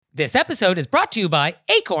This episode is brought to you by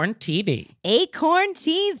Acorn TV. Acorn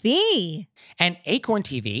TV. And Acorn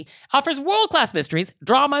TV offers world-class mysteries,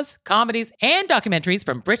 dramas, comedies, and documentaries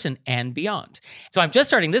from Britain and beyond. So I'm just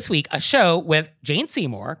starting this week a show with Jane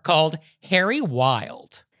Seymour called Harry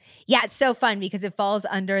Wild. Yeah, it's so fun because it falls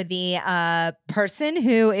under the person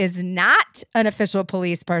who is not an official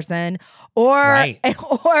police person or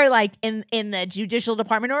like in the judicial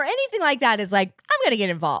department or anything like that is like, I'm going to get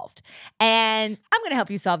involved and I'm going to help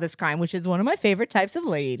you solve this crime, which is one of my favorite types of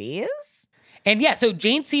ladies. And yeah, so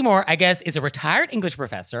Jane Seymour, I guess, is a retired English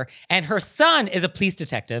professor, and her son is a police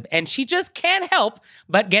detective, and she just can't help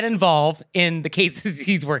but get involved in the cases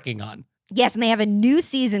he's working on. Yes, and they have a new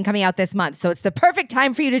season coming out this month, so it's the perfect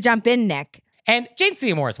time for you to jump in, Nick. And Jane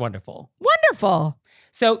Seymour is wonderful. Wonderful.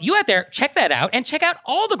 So you out there, check that out and check out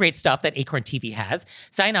all the great stuff that Acorn TV has.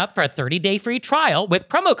 Sign up for a 30-day free trial with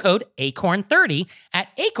promo code ACORN30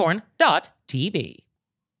 at acorn.tv.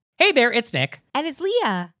 Hey there, it's Nick. And it's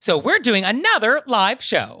Leah. So we're doing another live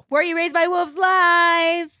show. Were You Raised by Wolves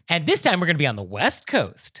Live? And this time we're going to be on the West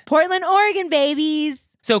Coast. Portland, Oregon,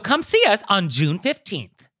 babies. So come see us on June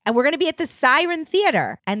 15th. And we're going to be at the Siren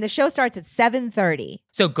Theater. And the show starts at 7:30.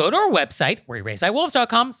 So go to our website,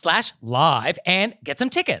 wereyouRaisedByWolves.com/live and get some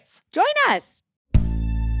tickets. Join us.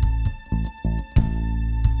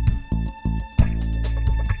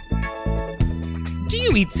 Do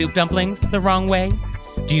you eat soup dumplings the wrong way?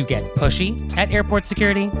 Do you get pushy at airport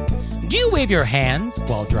security? Do you wave your hands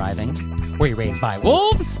while driving? Were you raised by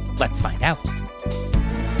wolves? Let's find out. Here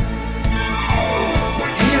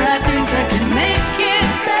are things that can make it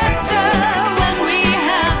better when we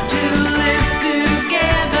have to live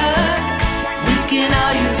together. We can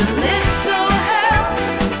all use a little help.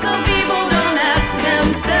 Some people don't ask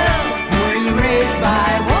themselves, were you raised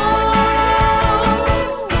by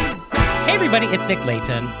wolves? Hey everybody, it's Nick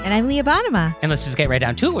Layton. And I'm Leah Bonema. And let's just get right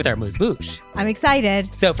down to it with our Moose Bouche. I'm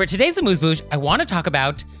excited. So for today's Moose Bouche, I want to talk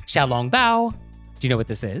about Xiaolong Bao. Do you know what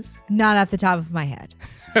this is? Not off the top of my head.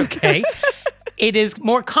 Okay. It is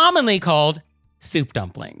more commonly called soup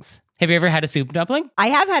dumplings. Have you ever had a soup dumpling? I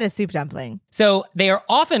have had a soup dumpling. So they are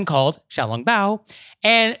often called xiaolong bao.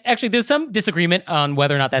 And actually, there's some disagreement on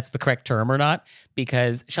whether or not that's the correct term or not,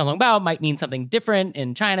 because xiaolong bao might mean something different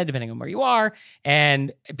in China, depending on where you are.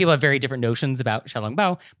 And people have very different notions about xiaolong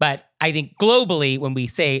bao. But I think globally, when we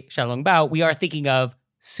say xiaolong bao, we are thinking of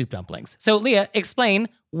soup dumplings. So Leah, explain,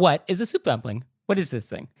 what is a soup dumpling? What is this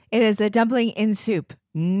thing? It is a dumpling in soup.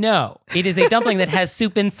 No, it is a dumpling that has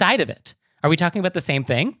soup inside of it. Are we talking about the same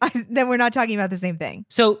thing? Then we're not talking about the same thing.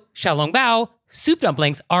 So xiaolong bao, soup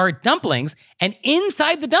dumplings are dumplings, and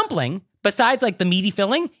inside the dumpling, besides like the meaty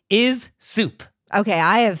filling, is soup.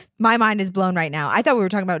 Okay, my mind is blown right now. I thought we were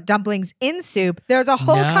talking about dumplings in soup. There's a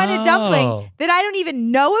whole kind of dumpling that I don't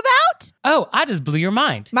even know about. Oh, I just blew your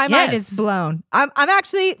mind. My mind is blown. I'm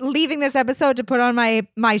actually leaving this episode to put on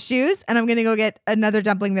my shoes, and I'm going to go get another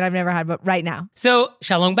dumpling that I've never had, but right now. So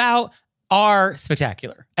xiaolong bao are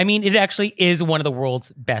spectacular. I mean, it actually is one of the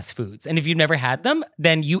world's best foods. And if you've never had them,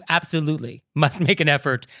 then you absolutely must make an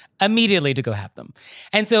effort immediately to go have them.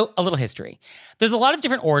 And so a little history. There's a lot of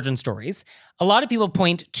different origin stories. A lot of people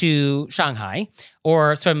point to Shanghai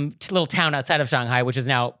or some little town outside of Shanghai, which is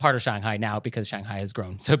now part of Shanghai now because Shanghai has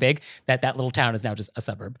grown so big that that little town is now just a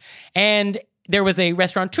suburb. And there was a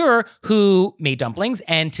restaurateur who made dumplings,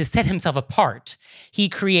 and to set himself apart, he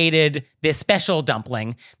created this special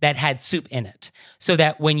dumpling that had soup in it, so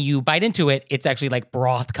that when you bite into it, it's actually like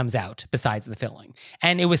broth comes out besides the filling.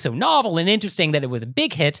 And it was so novel and interesting that it was a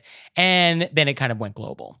big hit, and then it kind of went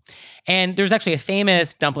global. And there's actually a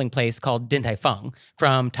famous dumpling place called Din Tai Fung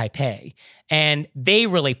from Taipei, and they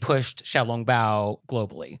really pushed xiaolong bao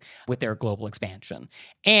globally with their global expansion.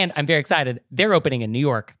 And I'm very excited. They're opening in New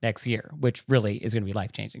York next year, which really is going to be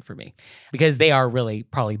life-changing for me because they are really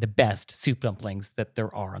probably the best soup dumplings that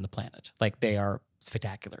there are on the planet. Like, they are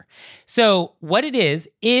spectacular. So what it is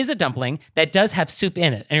a dumpling that does have soup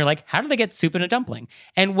in it. And you're like, how do they get soup in a dumpling?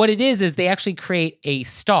 And what it is they actually create a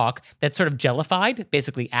stock that's sort of jellified,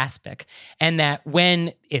 basically aspic, and that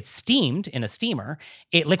when it's steamed in a steamer,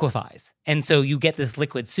 it liquefies. And so you get this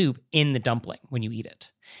liquid soup in the dumpling when you eat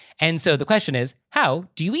it. And so the question is, how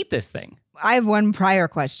do you eat this thing? I have one prior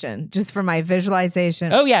question, just for my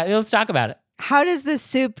visualization. Oh yeah, let's talk about it. How does the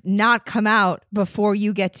soup not come out before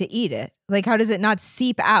you get to eat it? Like, how does it not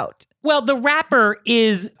seep out? Well, the wrapper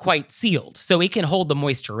is quite sealed, so it can hold the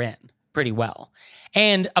moisture in pretty well.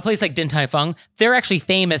 And a place like Din Tai Fung, they're actually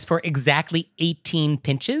famous for exactly 18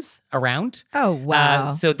 pinches around. Oh, wow.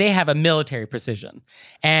 So they have a military precision.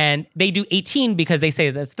 And they do 18 because they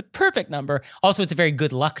say that's the perfect number. Also, it's a very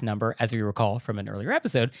good luck number, as we recall from an earlier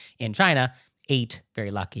episode in China. 8,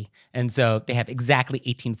 very lucky. And so they have exactly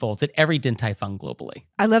 18 folds at every Din Tai Fung globally.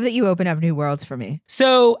 I love that you open up new worlds for me.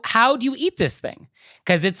 So how do you eat this thing?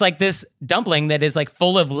 Because it's like this dumpling that is like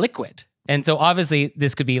full of liquid. And so obviously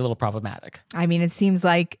this could be a little problematic. I mean, it seems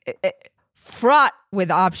like fraught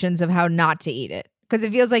with options of how not to eat it. Because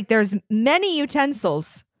it feels like there's many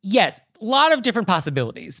utensils. Yes, a lot of different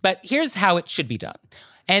possibilities, but here's how it should be done.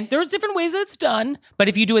 And there's different ways that it's done, but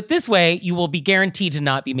if you do it this way, you will be guaranteed to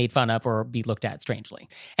not be made fun of or be looked at strangely.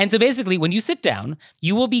 And so basically, when you sit down,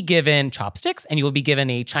 you will be given chopsticks and you will be given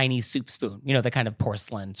a Chinese soup spoon, the kind of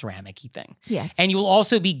porcelain ceramic-y thing. Yes. And you will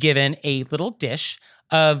also be given a little dish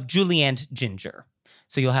of julienne ginger.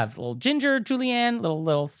 So you'll have little ginger, julienne,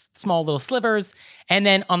 little small little slivers. And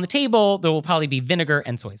then on the table, there will probably be vinegar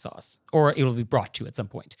and soy sauce, or it will be brought to you at some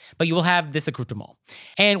point. But you will have this accoutrement.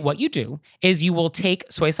 And what you do is you will take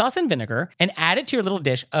soy sauce and vinegar and add it to your little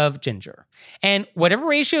dish of ginger. And whatever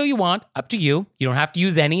ratio you want, up to you. You don't have to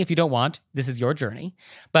use any if you don't want. This is your journey.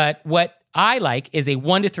 But what I like is a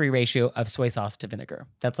 1-to-3 ratio of soy sauce to vinegar.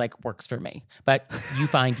 That's like works for me, but you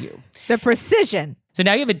find you. The precision. So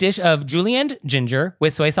now you have a dish of julienne ginger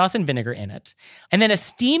with soy sauce and vinegar in it. And then a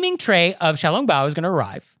steaming tray of xiaolongbao is going to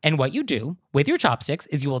arrive. And what you do with your chopsticks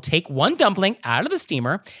is you will take one dumpling out of the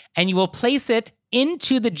steamer and you will place it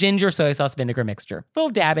into the ginger soy sauce vinegar mixture. A little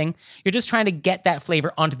dabbing. You're just trying to get that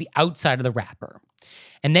flavor onto the outside of the wrapper.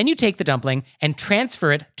 And then you take the dumpling and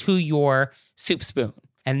transfer it to your soup spoon.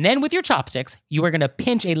 And then with your chopsticks, you are going to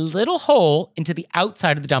pinch a little hole into the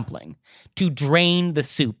outside of the dumpling to drain the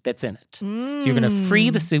soup that's in it. So you're going to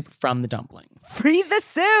free the soup from the dumpling. Free the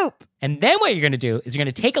soup! And then what you're going to do is you're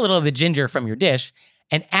going to take a little of the ginger from your dish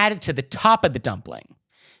and add it to the top of the dumpling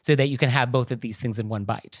so that you can have both of these things in one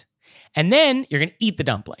bite. And then you're going to eat the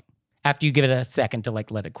dumpling after you give it a second to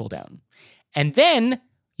let it cool down. And then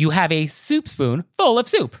you have a soup spoon full of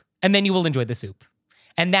soup. And then you will enjoy the soup.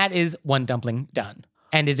 And that is one dumpling done.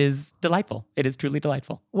 And it is delightful. It is truly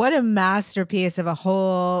delightful. What a masterpiece of a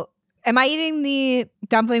whole... Am I eating the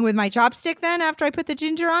dumpling with my chopstick then after I put the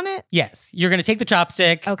ginger on it? Yes. You're going to take the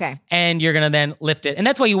chopstick. Okay. And you're going to then lift it. And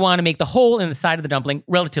that's why you want to make the hole in the side of the dumpling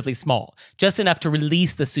relatively small. Just enough to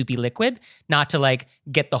release the soupy liquid, not to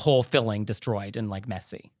get the whole filling destroyed and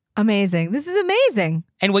messy. Amazing. This is amazing.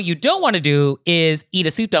 And what you don't want to do is eat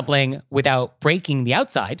a soup dumpling without breaking the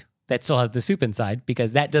outside that still has the soup inside,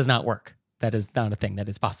 because that does not work. That is not a thing that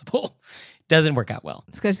is possible. Doesn't work out well.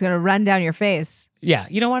 It's just going to run down your face. Yeah,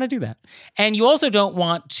 you don't want to do that. And you also don't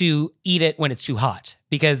want to eat it when it's too hot,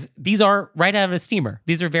 because these are right out of a steamer.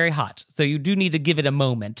 These are very hot. So you do need to give it a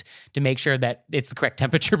moment to make sure that it's the correct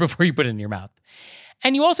temperature before you put it in your mouth.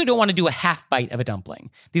 And you also don't want to do a half bite of a dumpling.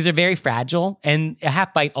 These are very fragile, and a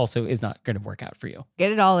half bite also is not going to work out for you.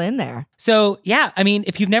 Get it all in there. So yeah, I mean,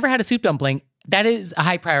 if you've never had a soup dumpling, that is a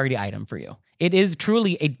high priority item for you. It is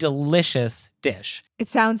truly a delicious dish. It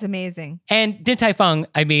sounds amazing. And Din Tai Fung,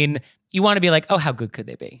 I mean, you want to be like, oh, how good could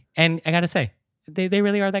they be? And I got to say, they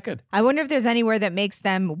really are that good. I wonder if there's anywhere that makes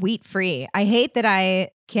them wheat-free. I hate that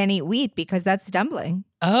I can't eat wheat because that's dumpling.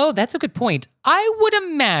 Oh, that's a good point. I would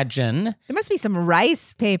imagine. There must be some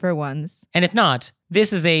rice paper ones. And if not,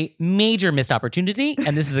 this is a major missed opportunity,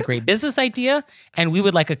 and this is a great business idea, and we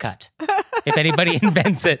would like a cut if anybody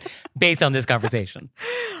invents it based on this conversation.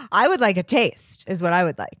 I would like a taste, is what I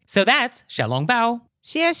would like. So that's xiaolongbao.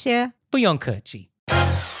 Xie. 不用客气.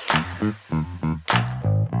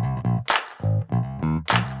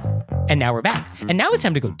 And now we're back. And now it's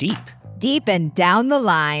time to go deep. Deep and down the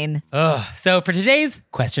line. So for today's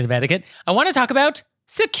question of etiquette, I want to talk about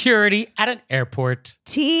security at an airport.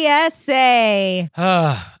 TSA.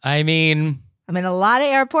 I mean... I'm in a lot of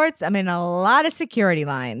airports. I'm in a lot of security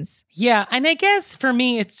lines. Yeah, and I guess for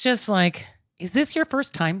me, it's just is this your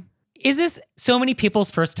first time? Is this so many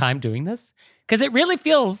people's first time doing this? Because it really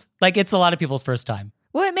feels like it's a lot of people's first time.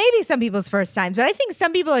 Well, it may be some people's first times, but I think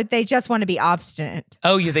some people, they just want to be obstinate.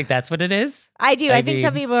 Oh, you think that's what it is? I do. I think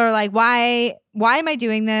some people are like, why am I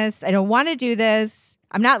doing this? I don't want to do this.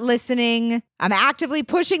 I'm not listening. I'm actively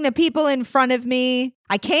pushing the people in front of me.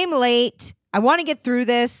 I came late. I want to get through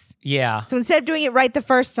this. Yeah. So instead of doing it right the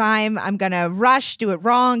first time, I'm going to rush, do it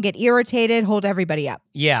wrong, get irritated, hold everybody up.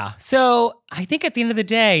 Yeah. So I think at the end of the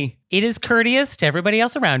day, it is courteous to everybody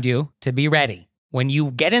else around you to be ready. When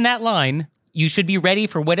you get in that line, you should be ready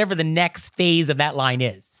for whatever the next phase of that line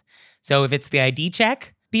is. So if it's the ID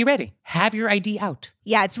check, be ready. Have your ID out.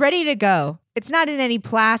 Yeah, it's ready to go. It's not in any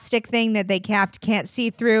plastic thing that they can't see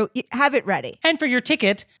through. Have it ready. And for your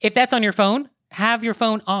ticket, if that's on your phone, have your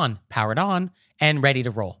phone on, powered on, and ready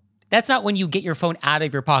to roll. That's not when you get your phone out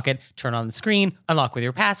of your pocket, turn on the screen, unlock with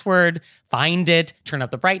your password, find it, turn up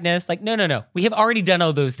the brightness. Like, no. We have already done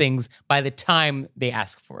all those things by the time they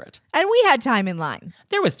ask for it. And we had time in line.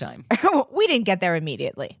 There was time. We didn't get there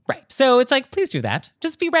immediately. Right. So it's like, please do that.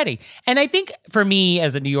 Just be ready. And I think for me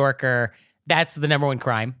as a New Yorker, that's the number one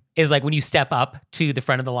crime is like when you step up to the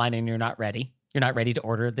front of the line and you're not ready. You're not ready to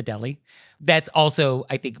order at the deli. That's also,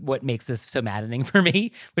 I think, what makes this so maddening for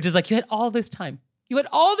me, which is like you had all this time. You had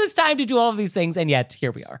all this time to do all of these things, and yet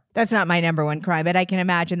here we are. That's not my number one crime, but I can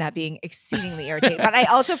imagine that being exceedingly irritating. But I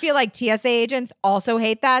also feel like TSA agents also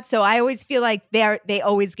hate that. So I always feel like they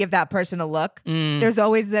always give that person a look. There's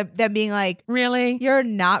always them being like, really? You're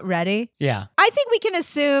not ready? Yeah. I think we can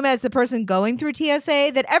assume as the person going through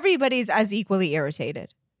TSA that everybody's as equally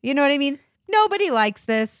irritated. You know what I mean? Nobody likes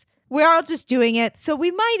this. We're all just doing it. So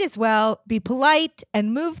we might as well be polite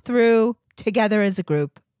and move through together as a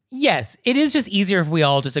group. Yes, it is just easier if we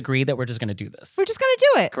all just agree that we're just going to do this. We're just going to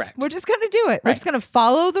do it. Correct. We're just going to do it. We're just going to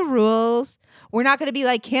follow the rules. We're not going to be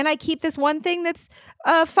like, can I keep this one thing that's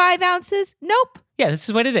 5 ounces? Nope. Yeah, this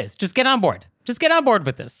is what it is. Just get on board. Just get on board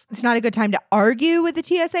with this. It's not a good time to argue with the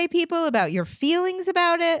TSA people about your feelings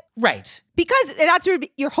about it. Right. Because that's where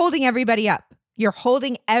you're holding everybody up. You're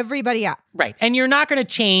holding everybody up. Right. And you're not going to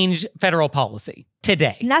change federal policy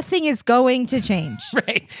today. Nothing is going to change.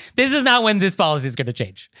 Right. This is not when this policy is going to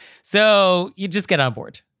change. So you just get on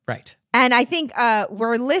board. Right. And I think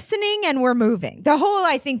we're listening and we're moving.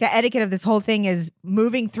 I think the etiquette of this whole thing is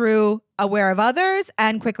moving through aware of others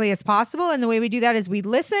and quickly as possible. And the way we do that is we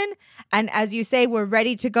listen. And as you say, we're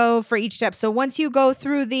ready to go for each step. So once you go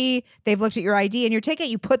through they've looked at your ID and your ticket,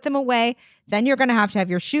 you put them away. Then you're going to have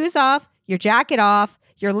your shoes off, your jacket off,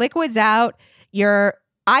 your liquids out, your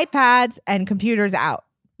iPads and computers out.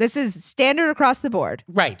 This is standard across the board.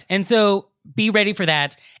 Right. And so be ready for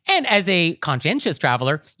that. And as a conscientious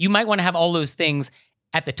traveler, you might want to have all those things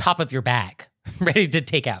at the top of your bag, ready to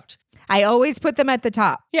take out. I always put them at the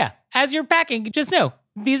top. Yeah. As you're packing, just know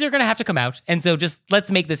these are going to have to come out. And so just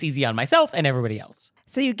let's make this easy on myself and everybody else.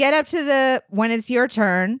 So you get up to when it's your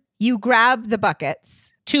turn, you grab the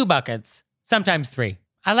buckets. 2 buckets, sometimes 3.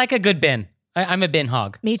 I like a good bin. I'm a bin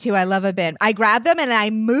hog. Me too. I love a bin. I grab them and I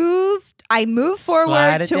move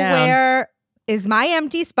forward to where is my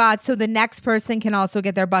empty spot so the next person can also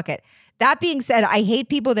get their bucket. That being said, I hate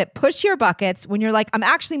people that push your buckets when you're like, I'm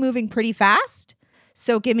actually moving pretty fast.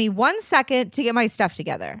 So give me 1 second to get my stuff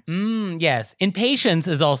together. Yes. Impatience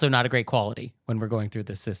is also not a great quality when we're going through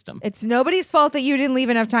this system. It's nobody's fault that you didn't leave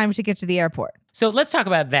enough time to get to the airport. So let's talk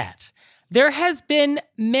about that. There has been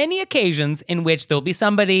many occasions in which there'll be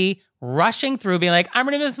somebody rushing through being like, I'm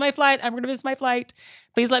going to miss my flight.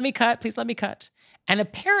 Please let me cut. And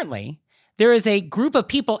apparently there is a group of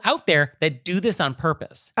people out there that do this on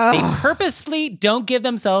purpose. Oh. They purposefully don't give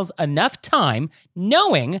themselves enough time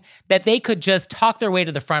knowing that they could just talk their way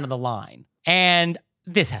to the front of the line. And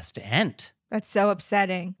this has to end. That's so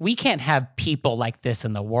upsetting. We can't have people like this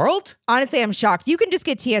in the world. Honestly, I'm shocked. You can just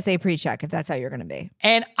get TSA pre-check if that's how you're going to be.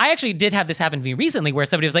 And I actually did have this happen to me recently where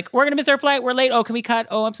somebody was like, we're going to miss our flight. We're late. Oh, can we cut?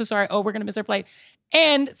 Oh, I'm so sorry. Oh, we're going to miss our flight.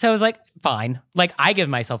 And so I was like, fine. Like I give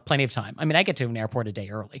myself plenty of time. I mean, I get to an airport a day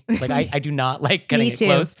early. Like I do not like getting it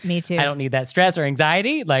close. Me too. I don't need that stress or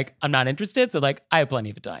anxiety. Like I'm not interested. So like I have plenty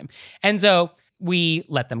of time. And so we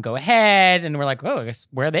let them go ahead and we're like, oh, I guess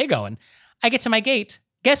where are they going? I get to my gate.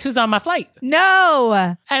 Guess who's on my flight?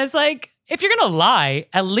 No. And it's like, if you're going to lie,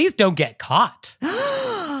 at least don't get caught.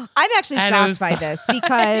 I'm actually shocked by this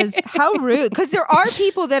because how rude. Because there are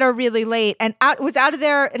people that are really late and was out of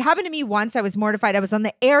there. It happened to me once. I was mortified. I was on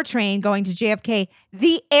the air train going to JFK.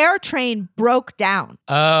 The air train broke down.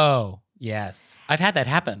 Oh, yes. I've had that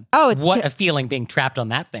happen. Oh, what a feeling being trapped on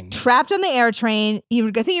that thing. Trapped on the air train.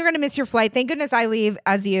 You think you're going to miss your flight. Thank goodness I leave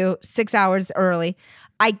as you 6 hours early.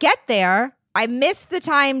 I get there. I missed the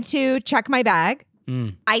time to check my bag.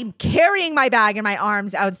 I'm carrying my bag in my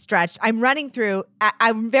arms outstretched. I'm running through.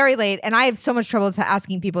 I'm very late and I have so much trouble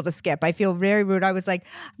asking people to skip. I feel very rude. I was like,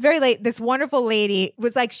 very late. This wonderful lady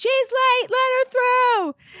was like, she's late, let her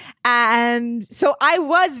through. And so I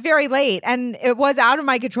was very late and it was out of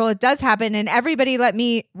my control. It does happen. And everybody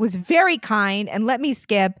was very kind and let me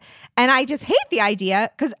skip. And I just hate the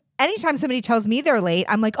idea because anytime somebody tells me they're late,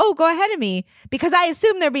 I'm like, oh, go ahead of me because I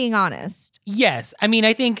assume they're being honest. Yes. I mean,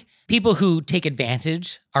 I think people who take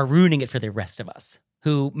advantage are ruining it for the rest of us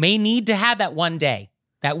who may need to have that one day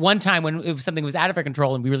That one time when something was out of our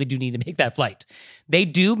control and we really do need to make that flight. They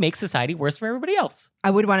do make society worse for everybody else.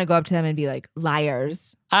 I would want to go up to them and be like,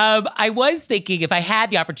 liars. I was thinking if I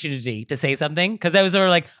had the opportunity to say something, because I was sort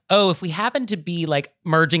of like, oh, if we happen to be like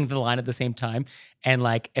merging the line at the same time, and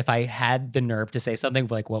like if I had the nerve to say something,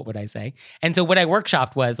 like what would I say? And so what I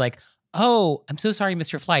workshopped was like, oh, I'm so sorry,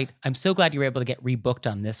 Mr. Flight. I'm so glad you were able to get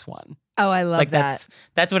rebooked on this one. Oh, I love like that.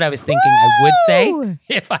 That's what I was thinking I would Woo! say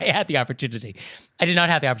if I had the opportunity. I did not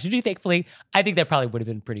have the opportunity, thankfully. I think that probably would have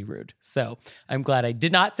been pretty rude. So I'm glad I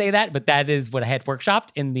did not say that, but that is what I had workshopped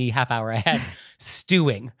in the half hour I had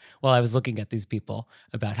stewing while I was looking at these people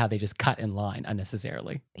about how they just cut in line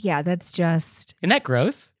unnecessarily. Yeah, that's just Isn't that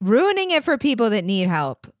gross? ruining it for people that need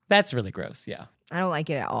help. That's really gross, yeah. I don't like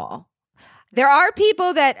it at all. There are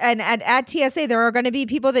people that, and at TSA, there are going to be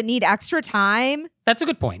people that need extra time. That's a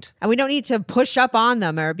good point. And we don't need to push up on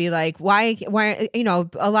them or be like, why,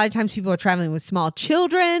 a lot of times people are traveling with small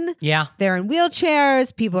children. Yeah. They're in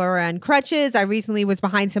wheelchairs. People are on crutches. I recently was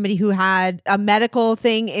behind somebody who had a medical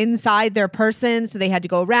thing inside their person. So they had to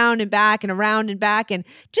go around and back and around and back, and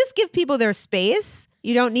just give people their space.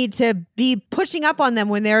 You don't need to be pushing up on them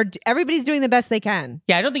when everybody's doing the best they can.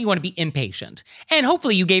 Yeah, I don't think you want to be impatient. And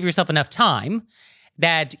hopefully you gave yourself enough time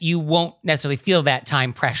that you won't necessarily feel that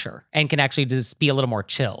time pressure and can actually just be a little more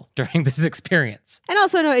chill during this experience. And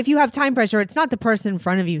also know if you have time pressure, it's not the person in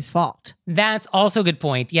front of you's fault. That's also a good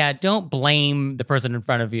point. Yeah, don't blame the person in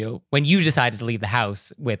front of you when you decided to leave the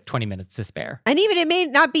house with 20 minutes to spare. And even it may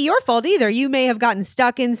not be your fault either. You may have gotten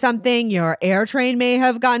stuck in something. Your air train may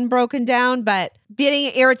have gotten broken down, but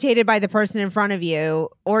getting irritated by the person in front of you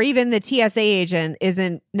or even the TSA agent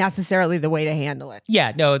isn't necessarily the way to handle it.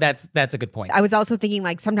 Yeah, no, that's a good point. I was also thinking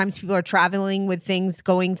like sometimes people are traveling with things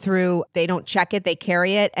going through, they don't check it, they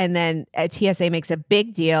carry it, and then TSA makes a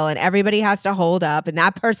big deal and everybody has to hold up and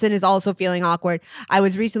that person is also feeling awkward. I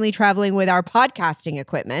was recently traveling with our podcasting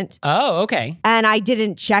equipment. Oh, okay. And I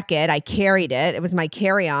didn't check it. I carried it. It was my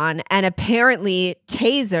carry-on. And apparently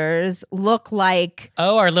tasers look like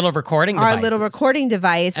our little recording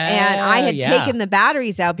device. And I had taken the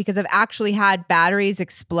batteries out because I've actually had batteries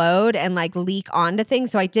explode and like leak onto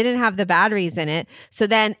things. So I didn't have the batteries in it. So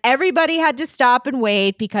then everybody had to stop and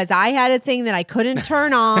wait because I had a thing that I couldn't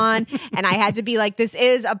turn on. And I had to be like, this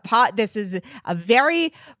is a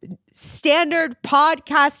very standard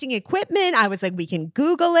podcasting equipment. I was like, we can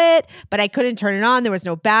Google it, but I couldn't turn it on. There was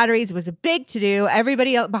no batteries. It was a big to-do.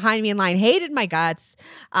 Everybody behind me in line hated my guts.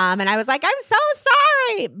 And I was like, I'm so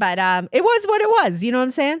sorry. But it was what it was. You know what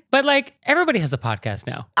I'm saying? But like everybody has a podcast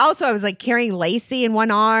now. Also, I was like carrying Lacey in one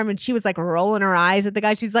arm and she was like rolling her eyes at the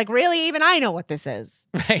guy. She's like, really? Even I know what this is.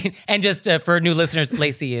 Right. And just for new listeners,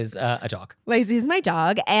 Lacey is a dog. Lacey is my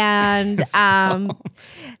dog. And,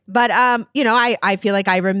 I feel like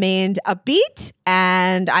I remained upbeat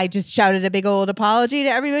and I just shouted a big old apology to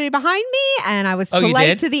everybody behind me and I was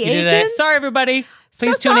polite to the agents. Sorry, everybody.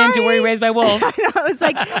 Please tune in to Were You Raised by Wolves. I was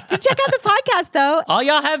like, check out the podcast though. All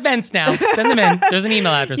y'all have vents now. Send them in. There's an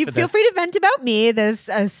email address for this. Feel free to vent about me. This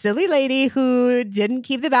silly lady who didn't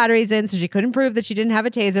keep the batteries in so she couldn't prove that she didn't have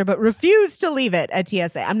a taser but refused to leave it at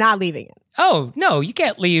TSA. I'm not leaving it. Oh, no, you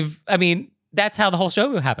can't leave. I mean, that's how the whole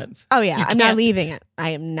show happens. Oh, yeah. I'm not leaving it. I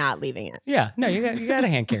am not leaving it. Yeah. No, you got to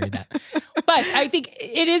hand carry that. But I think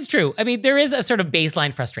it is true. I mean, there is a sort of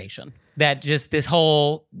baseline frustration that just this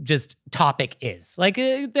whole topic is. Like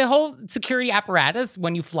the whole security apparatus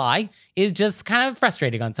when you fly is just kind of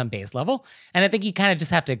frustrating on some base level. And I think you kind of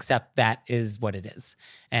just have to accept that is what it is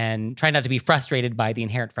and try not to be frustrated by the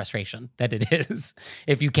inherent frustration that it is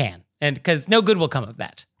if you can. And because no good will come of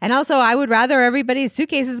that. And also, I would rather everybody's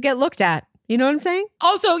suitcases get looked at. You know what I'm saying?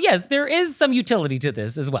 Also, yes, there is some utility to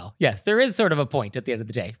this as well. Yes, there is sort of a point at the end of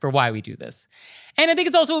the day for why we do this. And I think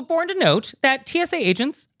it's also important to note that TSA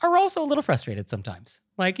agents are also a little frustrated sometimes.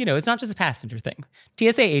 Like, it's not just a passenger thing.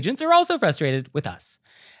 TSA agents are also frustrated with us.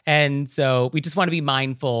 And so we just want to be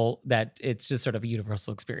mindful that it's just sort of a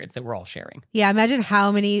universal experience that we're all sharing. Yeah, imagine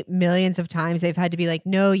how many millions of times they've had to be like,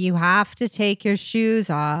 no, you have to take your shoes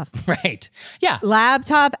off. Right. Yeah.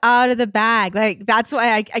 Laptop out of the bag. Like, that's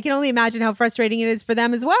why I can only imagine how frustrating it is for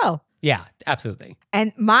them as well. Yeah, absolutely.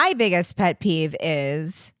 And my biggest pet peeve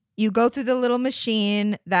is you go through the little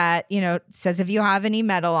machine that, says if you have any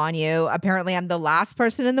metal on you. Apparently, I'm the last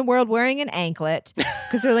person in the world wearing an anklet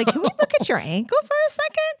because they're like, can we look at your ankle for a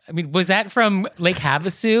second? I mean, was that from Lake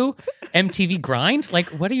Havasu, MTV Grind? Like,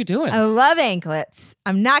 what are you doing? I love anklets.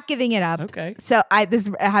 I'm not giving it up. Okay. So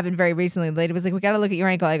this happened very recently. The lady was like, we got to look at your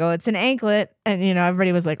ankle. I go, it's an anklet. And,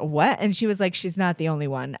 everybody was like, what? And she was like, she's not the only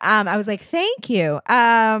one. I was like, thank you.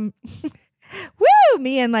 Woo!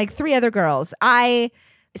 Me and like 3 other girls.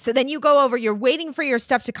 So then you go over, you're waiting for your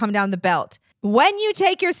stuff to come down the belt. When you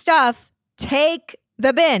take your stuff, take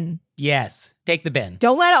the bin. Yes. Take the bin.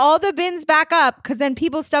 Don't let all the bins back up because then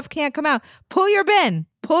people's stuff can't come out. Pull your bin.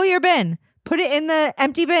 Put it in the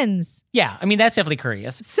empty bins. Yeah. I mean, that's definitely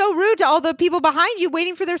courteous. So rude to all the people behind you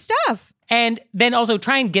waiting for their stuff. And then also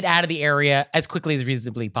try and get out of the area as quickly as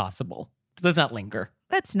reasonably possible. Let's not linger.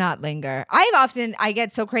 Let's not linger. I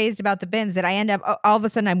get so crazed about the bins that I end up, all of a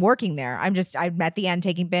sudden I'm working there. I'm at the end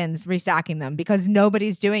taking bins, restocking them because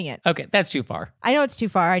nobody's doing it. Okay, that's too far. I know it's too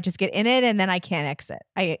far. I just get in it and then I can't exit.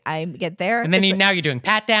 I get there. And then now you're doing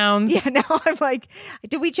pat downs. Yeah, now I'm like,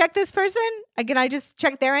 did we check this person? Can I just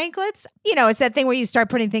check their anklets? You know, it's that thing where you start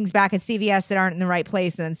putting things back at CVS that aren't in the right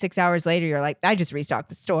place. And then 6 hours later, you're like, I just restocked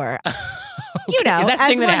the store. Okay. You know, is that the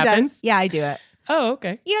thing that happens? Yeah, I do it. Oh,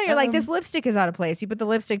 okay. You know, you're like, this lipstick is out of place. You put the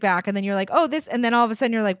lipstick back and then you're like, oh, this. And then all of a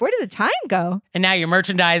sudden you're like, where did the time go? And now you're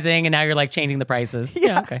merchandising and now you're like changing the prices.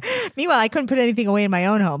 Yeah. Okay. Meanwhile, I couldn't put anything away in my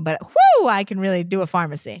own home, but whoo, I can really do a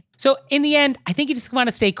pharmacy. So in the end, I think you just want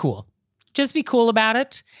to stay cool. Just be cool about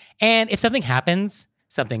it. And if something happens,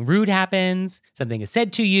 something rude happens, something is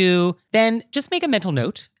said to you, then just make a mental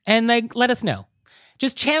note and like let us know.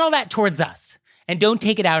 Just channel that towards us and don't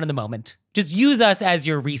take it out in the moment. Just use us as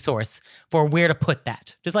your resource for where to put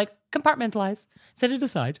that. Just like compartmentalize, set it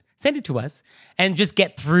aside, send it to us, and just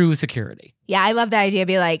get through security. Yeah, I love that idea.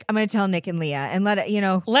 Be like, I'm going to tell Nick and Leah and let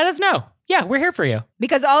us know. Yeah, we're here for you.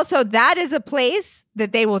 Because also that is a place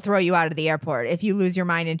that they will throw you out of the airport if you lose your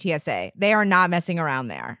mind in TSA. They are not messing around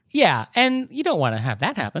there. Yeah, and you don't want to have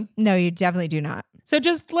that happen. No, you definitely do not. So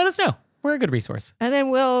just let us know. We're a good resource. And then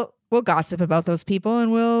we'll gossip about those people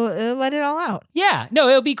and we'll let it all out. Yeah, no,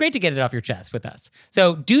 it'll be great to get it off your chest with us.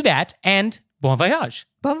 So do that and bon voyage.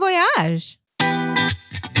 Bon voyage.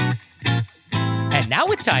 And now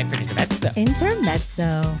it's time for Intermezzo.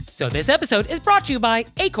 Intermezzo. So this episode is brought to you by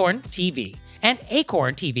Acorn TV. And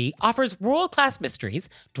Acorn TV offers world-class mysteries,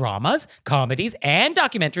 dramas, comedies, and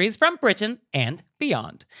documentaries from Britain and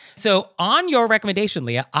beyond. So on your recommendation,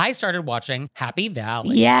 Leah, I started watching Happy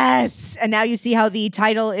Valley. Yes. And now you see how the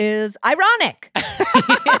title is ironic.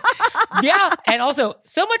 Yeah. And also,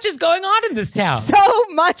 so much is going on in this town. So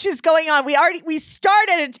much is going on. We start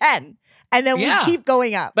at a 10. And then we keep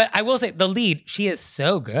going up. But I will say, the lead, she is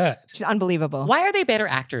so good. She's unbelievable. Why are they better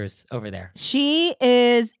actors over there? She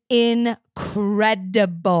is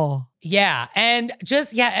incredible. Yeah. And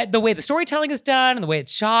just, the way the storytelling is done and the way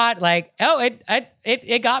it's shot, like,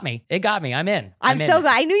 it got me. It got me. I'm in. I'm so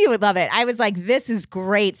glad. I knew you would love it. I was like, this is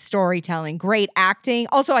great storytelling, great acting.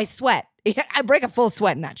 Also, I sweat. I break a full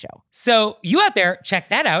sweat in that show. So you out there, check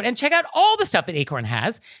that out and check out all the stuff that Acorn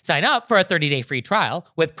has. Sign up for a 30-day free trial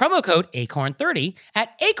with promo code ACORN30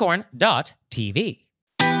 at acorn.tv.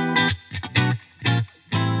 And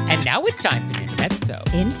now it's time for Intermezzo.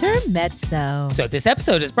 Intermezzo. So this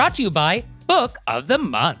episode is brought to you by Book of the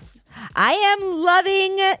Month. I am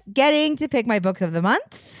loving getting to pick my books of the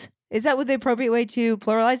months. Is that the appropriate way to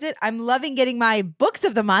pluralize it? I'm loving getting my books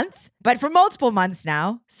of the month, but for multiple months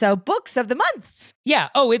now. So books of the months. Yeah.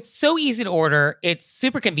 Oh, it's so easy to order. It's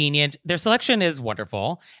super convenient. Their selection is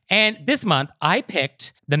wonderful. And this month, I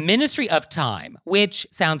picked The Ministry of Time, which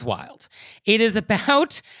sounds wild. It is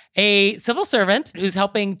about a civil servant who's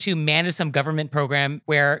helping to manage some government program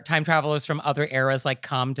where time travelers from other eras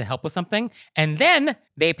come to help with something. And then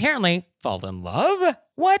they apparently fall in love.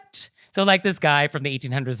 What? So this guy from the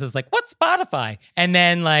 1800s is like, what's Spotify? And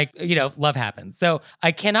then love happens. So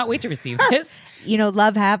I cannot wait to receive this.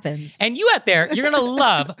 Love happens. And you out there, you're going to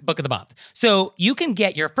love Book of the Month. So you can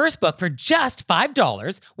get your first book for just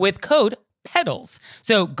 $5 with code PEDALS.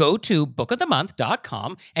 So go to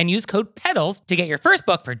bookofthemonth.com and use code PEDALS to get your first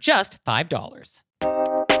book for just $5.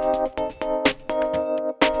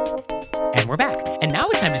 And we're back. And now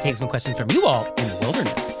it's time to take some questions from you all in the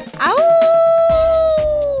wilderness. Ow!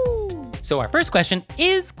 So our first question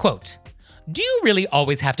is, quote, do you really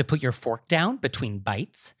always have to put your fork down between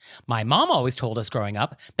bites? My mom always told us growing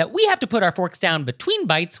up that we have to put our forks down between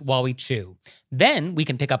bites while we chew. Then we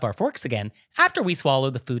can pick up our forks again after we swallow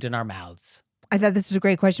the food in our mouths. I thought this was a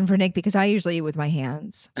great question for Nick because I usually eat with my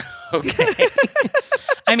hands. Okay.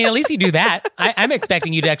 I mean, at least you do that. I'm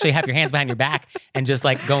expecting you to actually have your hands behind your back and just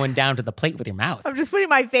going down to the plate with your mouth. I'm just putting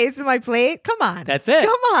my face in my plate. Come on. That's it.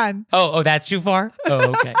 Come on. Oh, that's too far?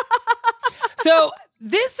 Oh, okay. So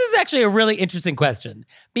this is actually a really interesting question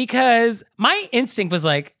because my instinct was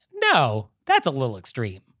no, that's a little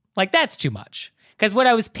extreme. That's too much. Because what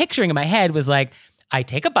I was picturing in my head was I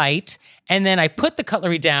take a bite and then I put the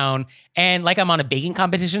cutlery down and I'm on a baking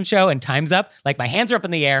competition show and time's up. My hands are up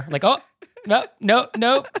in the air. Oh,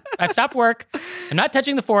 No. I've stopped work. I'm not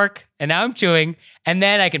touching the fork. And now I'm chewing. And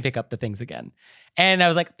then I can pick up the things again. And I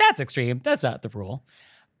was like, that's extreme. That's not the rule.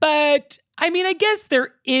 But I mean, I guess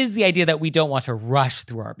there is the idea that we don't want to rush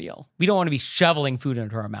through our meal. We don't want to be shoveling food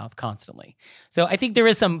into our mouth constantly. So I think there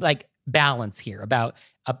is some like balance here about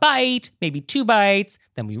a bite, maybe 2 bites,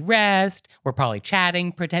 then we rest. We're probably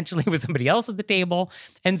chatting potentially with somebody else at the table.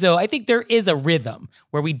 And so I think there is a rhythm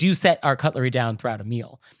where we do set our cutlery down throughout a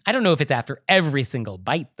meal. I don't know if it's after every single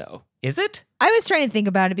bite though. Is it? I was trying to think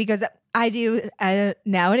about it because I do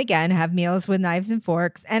now and again have meals with knives and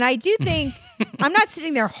forks. And I do think I'm not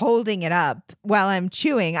sitting there holding it up while I'm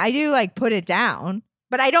chewing. I do like put it down,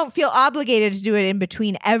 but I don't feel obligated to do it in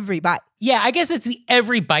between every bite. Yeah, I guess it's the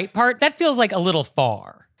every bite part. That feels like a little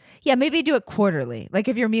far. Yeah, maybe do it quarterly. Like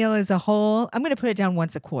if your meal is a whole, I'm going to put it down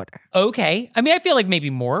once a quarter. Okay. I mean, I feel like maybe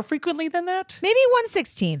more frequently than that. Maybe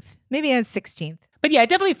 1/16th. Maybe a 16th. But yeah, it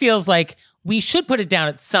definitely feels like we should put it down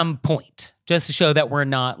at some point just to show that we're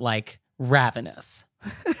not like ravenous.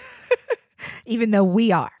 Even though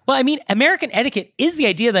we are. Well, I mean, American etiquette is the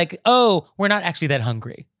idea like, oh, we're not actually that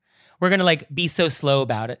hungry. We're going to like be so slow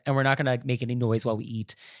about it and we're not going to like make any noise while we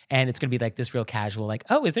eat. And it's going to be like this real casual, like,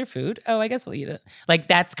 oh, is there food? Oh, I guess we'll eat it. Like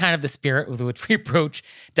that's kind of the spirit with which we approach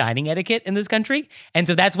dining etiquette in this country. And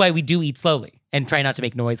so that's why we do eat slowly and try not to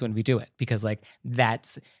make noise when we do it because like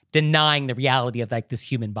that's denying the reality of like this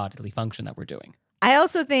human bodily function that we're doing. I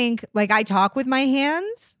also think like I talk with my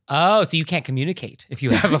hands. Oh, so you can't communicate if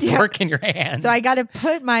you have a fork in your hand. So I got to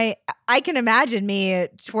put I can imagine me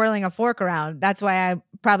twirling a fork around. That's why I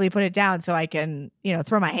probably put it down so I can,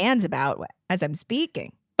 throw my hands about as I'm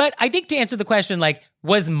speaking. But I think to answer the question, like,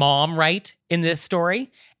 was mom right in this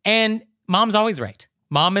story? And mom's always right.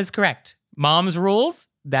 Mom is correct. Mom's rules,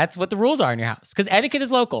 that's what the rules are in your house because etiquette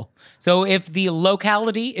is local. So if the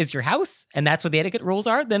locality is your house and that's what the etiquette rules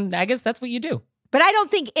are, then I guess that's what you do. But I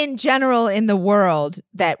don't think in general in the world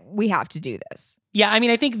that we have to do this. Yeah, I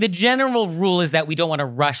mean, I think the general rule is that we don't want to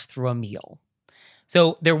rush through a meal.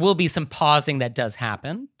 So there will be some pausing that does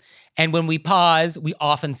happen. And when we pause, we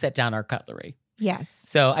often set down our cutlery. Yes.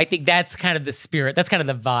 So I think that's kind of the spirit. That's kind of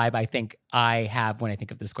the vibe I think I have when I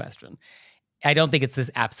think of this question. I don't think it's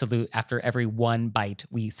this absolute after every one bite,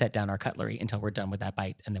 we set down our cutlery until we're done with that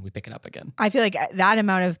bite and then we pick it up again. I feel like that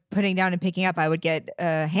amount of putting down and picking up, I would get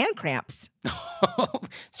hand cramps.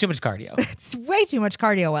 It's too much cardio. It's way too much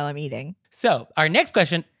cardio while I'm eating. So our next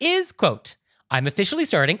question is, quote, I'm officially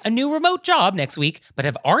starting a new remote job next week, but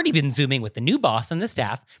have already been Zooming with the new boss and the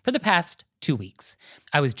staff for the past 2 weeks.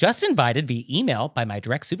 I was just invited via email by my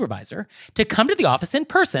direct supervisor to come to the office in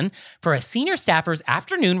person for a senior staffer's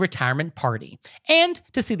afternoon retirement party and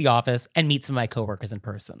to see the office and meet some of my coworkers in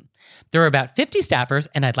person. There are about 50 staffers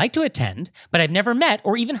and I'd like to attend, but I've never met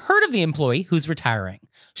or even heard of the employee who's retiring.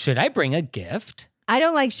 Should I bring a gift? I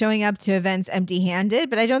don't like showing up to events empty-handed,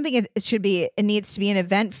 but I don't think it needs to be an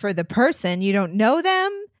event for the person. You don't know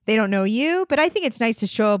them. They don't know you. But I think it's nice to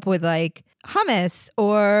show up with like hummus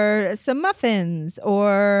or some muffins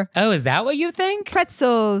or Oh, is that what you think?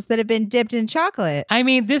 pretzels that have been dipped in chocolate. I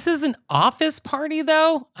mean, this is an office party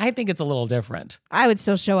though. I think it's a little different. I would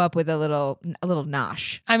still show up with a little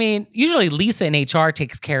nosh. I mean, usually Lisa in HR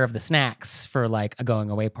takes care of the snacks for like a going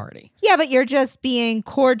away party. Yeah, but you're just being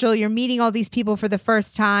cordial. You're meeting all these people for the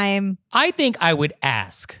first time. I think I would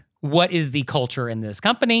ask, what is the culture in this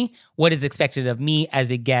company? What is expected of me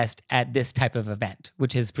as a guest at this type of event,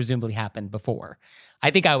 which has presumably happened before?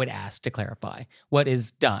 I think I would ask to clarify what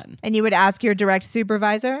is done. And you would ask your direct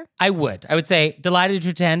supervisor? I would say, delighted to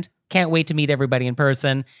attend. Can't wait to meet everybody in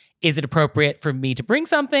person. Is it appropriate for me to bring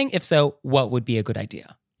something? If so, what would be a good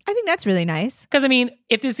idea? I think that's really nice. Because, I mean,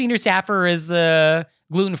 if the senior staffer is a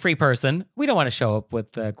gluten-free person, we don't want to show up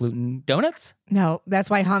with gluten donuts. No, that's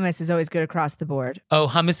why hummus is always good across the board. Oh,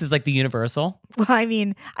 hummus is like the universal? Well, I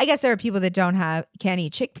mean, I guess there are people that can't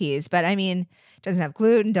eat chickpeas, but I mean, doesn't have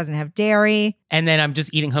gluten, doesn't have dairy. And then I'm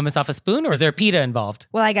just eating hummus off a spoon, or is there a pita involved?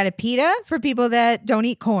 Well, I got a pita for people that don't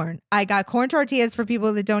eat corn. I got corn tortillas for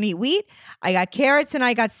people that don't eat wheat. I got carrots and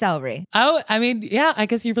I got celery. Oh, I mean, yeah, I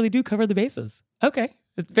guess you really do cover the bases. Okay.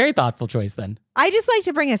 Very thoughtful choice then. I just like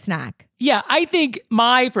to bring a snack. Yeah, I think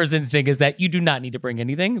my first instinct is that you do not need to bring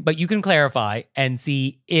anything, but you can clarify and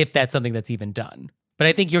see if that's something that's even done. But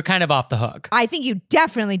I think you're kind of off the hook. I think you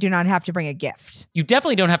definitely do not have to bring a gift. You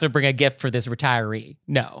definitely don't have to bring a gift for this retiree.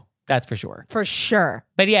 No, that's for sure. For sure.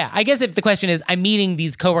 But yeah, I guess if the question is, I'm meeting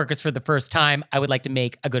these coworkers for the first time, I would like to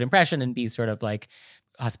make a good impression and be sort of like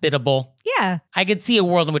hospitable. Yeah. I could see a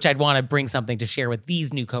world in which I'd want to bring something to share with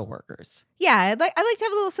these new coworkers. Yeah, I'd like to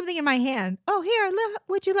have a little something in my hand. Oh, here,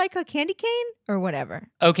 would you like a candy cane or whatever?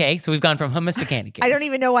 Okay, so we've gone from hummus to candy canes. I don't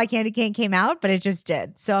even know why candy cane came out, but it just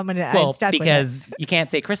did. So I'm stuck because with it. You can't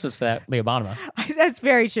say Christmas for that, Leah Bonema. That's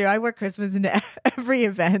very true. I wear Christmas into every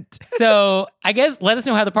event. So I guess let us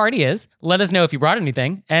know how the party is. Let us know if you brought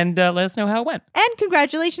anything, and let us know how it went. And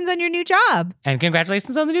congratulations on your new job. And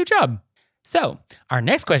congratulations on the new job. So our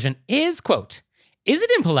next question is, quote, is it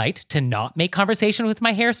impolite to not make conversation with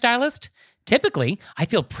my hairstylist? Typically, I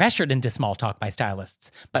feel pressured into small talk by stylists,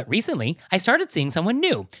 but recently I started seeing someone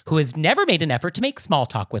new who has never made an effort to make small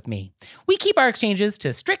talk with me. We keep our exchanges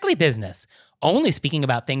to strictly business, only speaking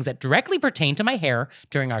about things that directly pertain to my hair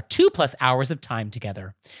during our 2+ hours of time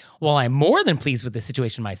together. While I'm more than pleased with the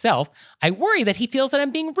situation myself, I worry that he feels that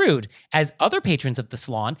I'm being rude, as other patrons of the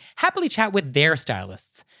salon happily chat with their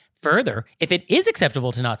stylists. Further, if it is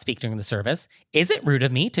acceptable to not speak during the service, is it rude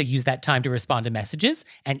of me to use that time to respond to messages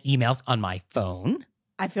and emails on my phone?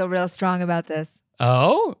 I feel real strong about this.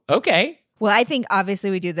 Oh, okay. Well, I think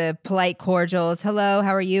obviously we do the polite cordials. Hello,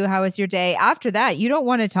 how are you? How was your day? After that, you don't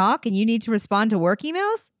want to talk and you need to respond to work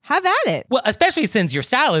emails? Have at it. Well, especially since your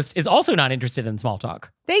stylist is also not interested in small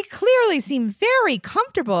talk. They clearly seem very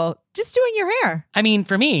comfortable just doing your hair. I mean,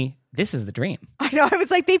 for me, this is the dream. I know. I was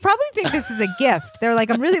like, they probably think this is a gift. They're like,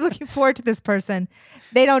 I'm really looking forward to this person.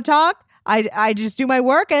 They don't talk. I just do my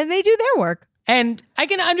work and they do their work. And I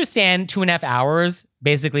can understand 2.5 hours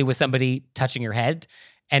basically with somebody touching your head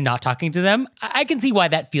and not talking to them. I can see why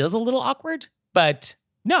that feels a little awkward, but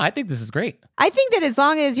no, I think this is great. I think that as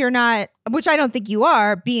long as you're not, which I don't think you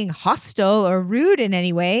are, being hostile or rude in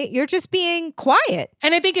any way, you're just being quiet.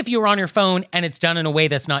 And I think if you're on your phone and it's done in a way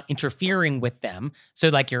that's not interfering with them, so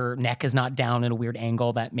like your neck is not down in a weird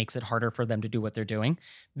angle that makes it harder for them to do what they're doing,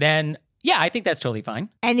 then yeah, I think that's totally fine.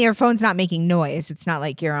 And your phone's not making noise. It's not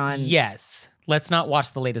like you're on. Yes. Let's not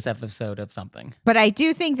watch the latest episode of something. But I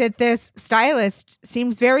do think that this stylist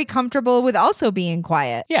seems very comfortable with also being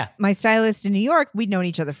quiet. Yeah. My stylist in New York, we'd known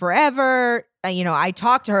each other forever. I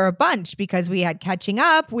talked to her a bunch because we had catching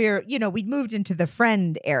up. We'd moved into the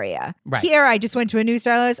friend area. Right. Here, I just went to a new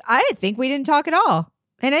stylist. I think we didn't talk at all.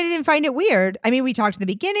 And I didn't find it weird. I mean, we talked in the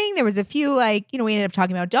beginning. There was a few we ended up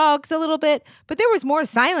talking about dogs a little bit, but there was more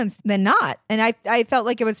silence than not. And I felt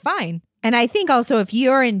like it was fine. And I think also if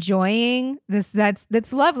you're enjoying this,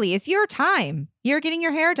 that's lovely. It's your time. You're getting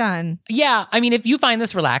your hair done. Yeah. I mean, if you find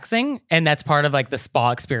this relaxing and that's part of like the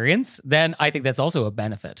spa experience, then I think that's also a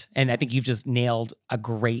benefit. And I think you've just nailed a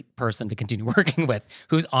great person to continue working with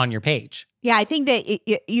who's on your page. Yeah, I think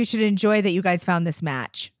that you should enjoy that you guys found this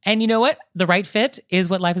match. And you know what? The right fit is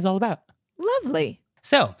what life is all about. Lovely.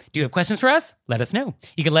 So, do you have questions for us? Let us know.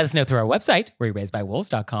 You can let us know through our website,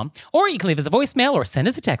 wereraisedbywolves.com, or you can leave us a voicemail or send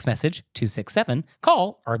us a text message, 267,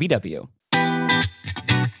 call RBW.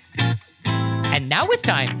 And now it's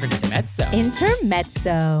time for Intermezzo.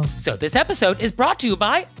 Intermezzo. So this episode is brought to you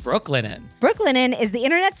by Brooklinen. Brooklinen is the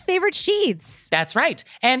internet's favorite sheets. That's right.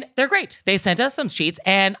 And they're great. They sent us some sheets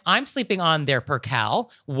and I'm sleeping on their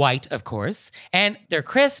percale, white, of course. And they're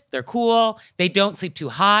crisp, they're cool. They don't sleep too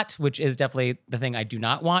hot, which is definitely the thing I do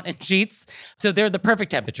not want in sheets. So they're the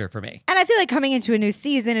perfect temperature for me. And I feel like coming into a new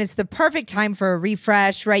season, it's the perfect time for a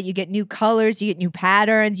refresh, right? You get new colors, you get new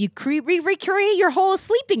patterns, you recreate your whole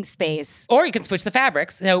sleeping space. Or you can switch the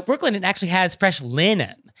fabrics. So Brooklinen actually has fresh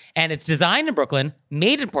linen. And it's designed in Brooklyn,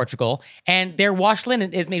 made in Portugal, and their wash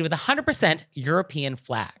linen is made with 100% European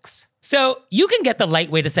flax. So you can get the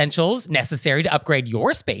lightweight essentials necessary to upgrade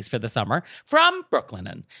your space for the summer from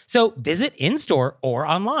Brooklinen. So visit in-store or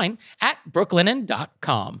online at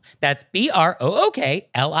brooklinen.com. That's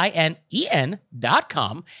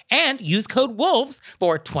BROOKLINEN.com and use code WOLVES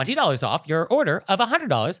for $20 off your order of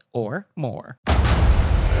 $100 or more.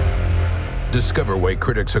 Discover why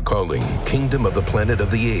critics are calling Kingdom of the Planet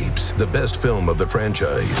of the Apes the best film of the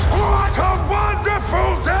franchise. What a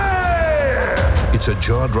wonderful day! It's a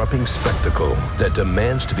jaw-dropping spectacle that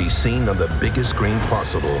demands to be seen on the biggest screen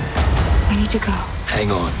possible. We need to go.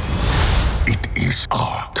 Hang on. It is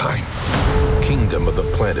our time. Kingdom of the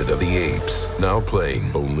Planet of the Apes. Now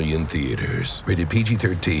playing only in theaters. Rated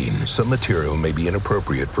PG-13. Some material may be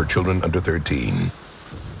inappropriate for children under 13.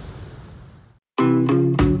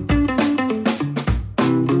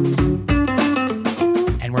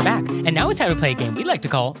 And now it's time to play a game we like to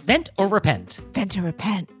call Vent or Repent. Vent or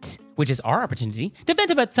repent. Which is our opportunity to vent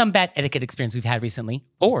about some bad etiquette experience we've had recently,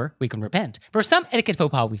 or we can repent for some etiquette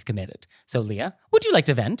faux pas we've committed. So Leah, would you like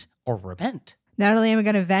to vent or repent? Not only am I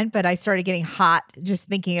going to vent, but I started getting hot just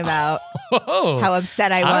thinking about Whoa. how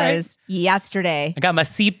upset I All was yesterday. I got my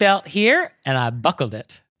seatbelt here and I buckled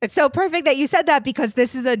it. It's so perfect that you said that because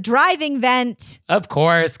this is a driving vent. Of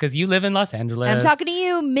course, because you live in Los Angeles. And I'm talking to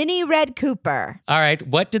you, Mini Red Cooper. All right.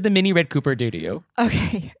 What did the Mini Red Cooper do to you?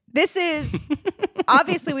 Okay. This is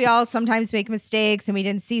obviously we all sometimes make mistakes and we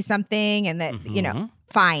didn't see something and that,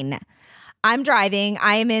 fine. I'm driving.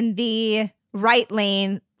 I am in the right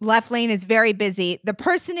lane. Left lane is very busy. The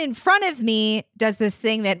person in front of me does this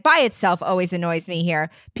thing that by itself always annoys me here.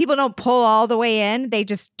 People don't pull all the way in. They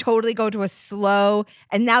just totally go to a slow,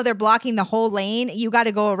 and now they're blocking the whole lane. You got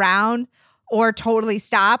to go around or totally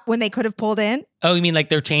stop when they could have pulled in. Oh, you mean like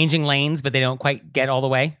they're changing lanes, but they don't quite get all the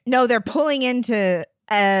way? No, they're pulling into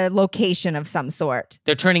a location of some sort.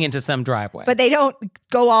 They're turning into some driveway. But they don't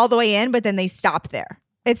go all the way in, but then they stop there.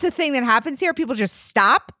 It's a thing that happens here. People just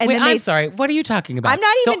stop. And Wait, then I'm sorry. What are you talking about? I'm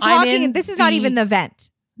not even talking. This is not even the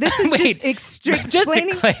vent. This is Wait, just just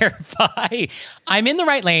explaining. to clarify, I'm in the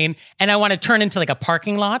right lane and I want to turn into like a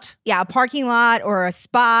parking lot. Yeah, a parking lot or a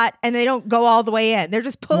spot, and they don't go all the way in. They're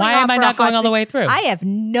just pulling Why off am I for not a going hot all the sec- way through? I have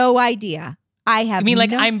no idea. I have. You mean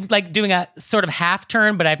like no- I'm like doing a sort of half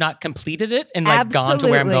turn, but I've not completed it and like gone to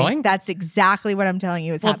where I'm Absolutely. going? That's exactly what I'm telling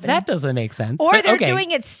you is Well, happening. that doesn't make sense. Or But they're okay.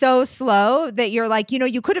 doing it so slow that you're like,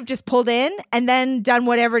 you could have just pulled in and then done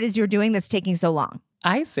whatever it is you're doing that's taking so long.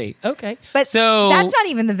 I see. Okay. But so that's not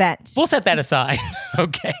even the vent. we'll set that aside.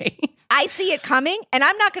 Okay. I see it coming and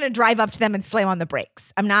I'm not going to drive up to them and slam on the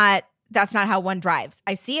brakes. That's not how one drives.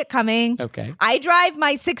 I see it coming. Okay. I drive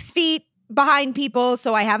my 6 feet behind people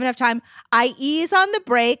so I have enough time. I ease on the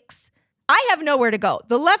brakes. I have nowhere to go.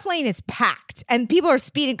 The left lane is packed and people are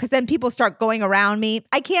speeding because then people start going around me.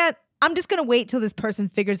 I'm just going to wait till this person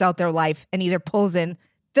figures out their life and either pulls in.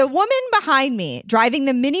 The woman behind me driving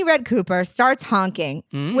the Mini Red Cooper starts honking,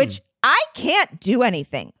 which I can't do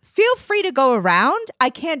anything. Feel free to go around. I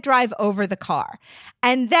can't drive over the car.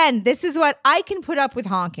 And then this is what I can put up with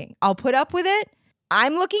honking. I'll put up with it.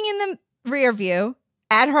 I'm looking in the rear view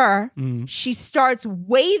at her. She starts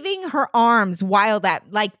waving her arms wild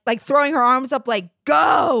at, like throwing her arms up like,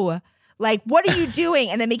 go. Like, what are you doing?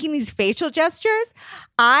 And then making these facial gestures.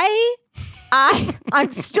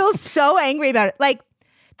 I'm still so angry about it. Like,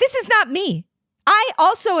 this is not me. I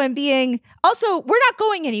also am we're not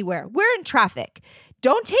going anywhere. We're in traffic.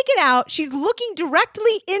 Don't take it out. She's looking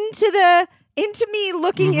directly into me,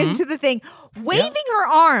 looking into the thing, waving her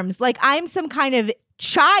arms like I'm some kind of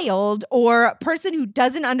child or person who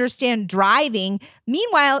doesn't understand driving.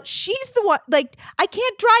 Meanwhile, she's the one, like, I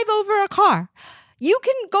can't drive over a car. You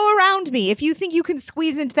can go around me if you think you can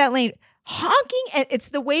squeeze into that lane. Honking, and it's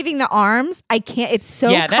the waving the arms. I can't. It's so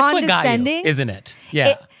yeah, that's what got condescending, you, isn't it?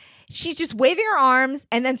 Yeah. She's just waving her arms,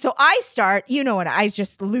 and then so I start. I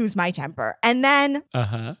just lose my temper, and then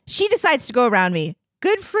she decides to go around me.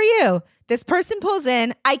 Good for you. This person pulls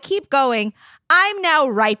in. I keep going. I'm now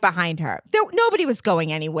right behind her. Nobody was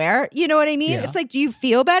going anywhere. You know what I mean? Yeah. It's like, do you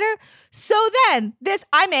feel better? So then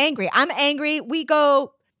I'm angry. We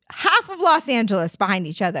go half of Los Angeles behind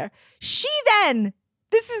each other.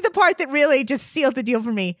 This is the part that really just sealed the deal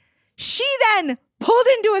for me. She then pulled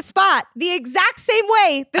into a spot the exact same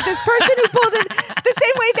way that this person who pulled in the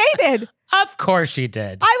same way they did. Of course she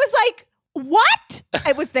did. I was like, what?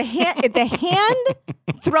 It was the hand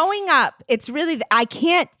throwing up. It's really, I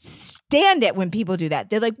can't stand it when people do that.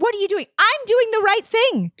 They're like, what are you doing? I'm doing the right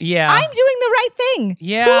thing. Yeah. I'm doing the right thing.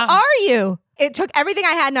 Yeah. Who are you? It took everything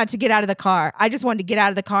I had not to get out of the car. I just wanted to get out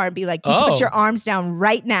of the car and be like, you put your arms down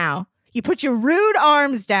right now. You put your rude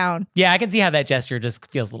arms down. Yeah, I can see how that gesture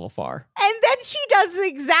just feels a little far. And then she does the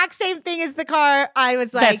exact same thing as the car. I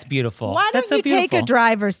was like, That's beautiful. Why don't That's so you take a beautiful.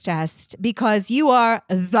 driver's test? Because you are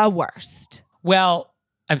the worst. Well,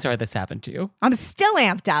 I'm sorry this happened to you. I'm still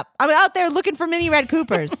amped up. I'm out there looking for Mini Red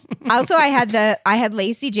Coopers. Also, I had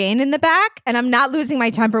Lacey Jane in the back, and I'm not losing my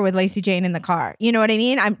temper with Lacey Jane in the car. You know what I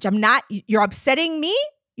mean? I'm not. You're upsetting me.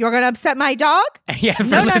 You're going to upset my dog? Yeah, for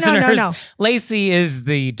No. listeners, Lacey is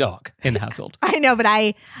the dog in the household. I know, but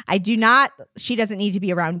I do not. She doesn't need to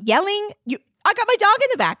be around yelling. I got my dog in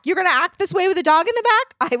the back. You're going to act this way with a dog in the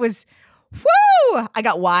back? I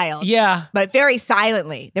got wild. Yeah. But very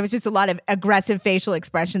silently. There was just a lot of aggressive facial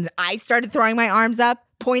expressions. I started throwing my arms up,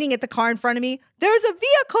 pointing at the car in front of me. There's a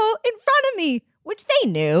vehicle in front of me, which they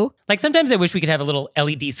knew. Like sometimes I wish we could have a little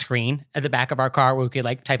LED screen at the back of our car where we could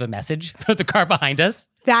like type a message for the car behind us.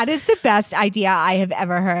 That is the best idea I have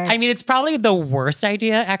ever heard. I mean, it's probably the worst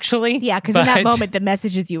idea, actually. Yeah, because in that moment, the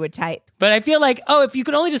messages you would type. But I feel like, if you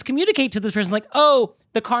could only just communicate to this person, like,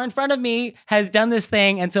 the car in front of me has done this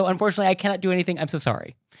thing, and so unfortunately I cannot do anything. I'm so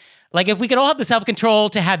sorry. Like if we could all have the self-control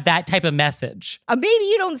to have that type of message. Maybe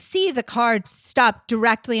you don't see the car stop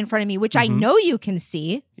directly in front of me, which I know you can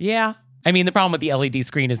see. Yeah. I mean, the problem with the LED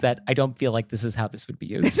screen is that I don't feel like this is how this would be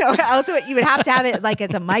used. So also, you would have to have it like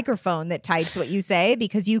as a microphone that types what you say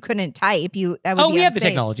because you couldn't type. We have the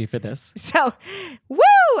technology for this. So, woo!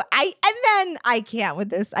 And then I can't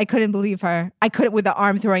with this. I couldn't believe her. I couldn't with the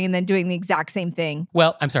arm throwing and then doing the exact same thing.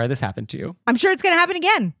 Well, I'm sorry this happened to you. I'm sure it's going to happen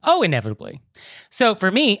again. Oh, inevitably. So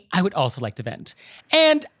for me, I would also like to vent.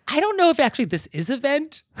 And I don't know if actually this is a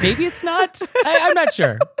vent. Maybe it's not. I'm not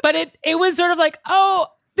sure. But it was sort of like, oh,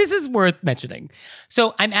 this is worth mentioning.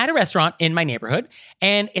 So I'm at a restaurant in my neighborhood,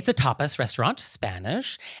 and it's a tapas restaurant,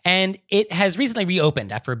 Spanish, and it has recently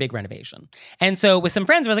reopened after a big renovation. And so with some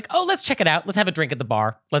friends, we're like, oh, let's check it out. Let's have a drink at the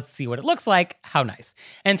bar. Let's see what it looks like. How nice.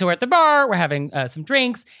 And so we're at the bar, we're having some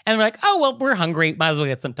drinks, and we're like, oh, well, we're hungry. Might as well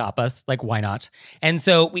get some tapas. Like, why not? And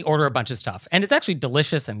so we order a bunch of stuff, and it's actually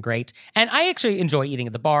delicious and great. And I actually enjoy eating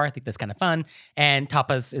at the bar. I think that's kind of fun, and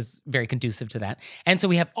tapas is very conducive to that. And so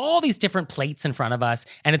we have all these different plates in front of us,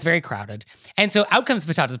 and it's very crowded. And so out comes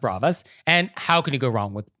patatas bravas. And how can you go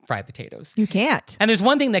wrong with fried potatoes? You can't. And there's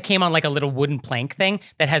one thing that came on like a little wooden plank thing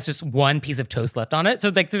that has just one piece of toast left on it.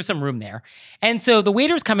 So like there's some room there. And so the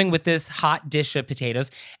waiter's coming with this hot dish of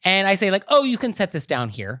potatoes. And I say like, oh, you can set this down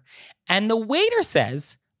here. And the waiter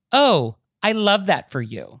says, oh, I love that for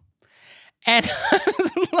you. And I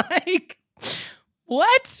was like,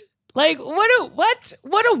 what? Like,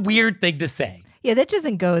 what a weird thing to say. Yeah, that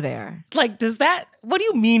doesn't go there. Like, what do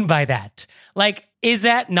you mean by that? Like, is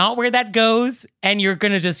that not where that goes? And you're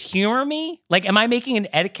going to just humor me? Like, am I making an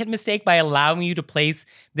etiquette mistake by allowing you to place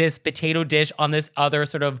this potato dish on this other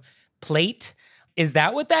sort of plate? Is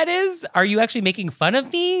that what that is? Are you actually making fun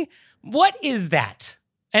of me? What is that?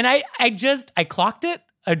 And I clocked it.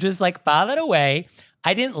 I just like filed it away.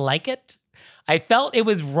 I didn't like it. I felt it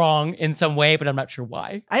was wrong in some way, but I'm not sure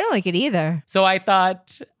why. I don't like it either. So I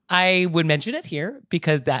thought I would mention it here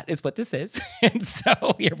because that is what this is. And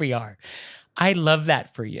so here we are. I love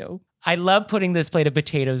that for you. I love putting this plate of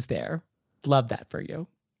potatoes there. Love that for you.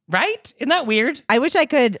 Right? Isn't that weird? I wish I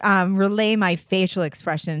could relay my facial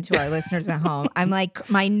expression to our listeners at home. I'm like,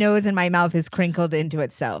 my nose and my mouth is crinkled into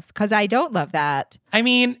itself because I don't love that. I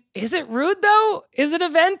mean, is it rude though? Is it a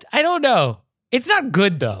vent? I don't know. It's not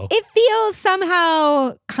good though. It feels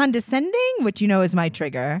somehow condescending, which you know is my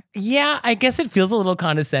trigger. Yeah, I guess it feels a little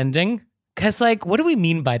condescending. Because like, what do we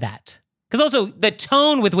mean by that? Because also the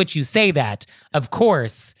tone with which you say that, of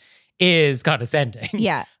course, is condescending.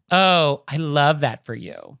 Yeah. Oh, I love that for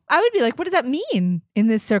you. I would be like, what does that mean in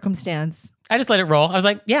this circumstance? I just let it roll. I was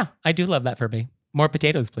like, yeah, I do love that for me. More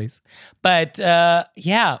potatoes, please. But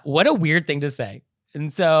yeah, what a weird thing to say.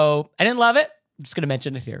 And so I didn't love it. I'm just going to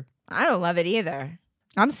mention it here. I don't love it either.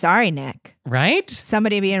 I'm sorry, Nick. Right?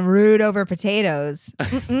 Somebody being rude over potatoes.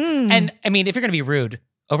 And I mean, if you're going to be rude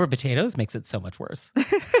over potatoes, makes it so much worse.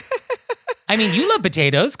 I mean, you love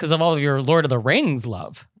potatoes because of all of your Lord of the Rings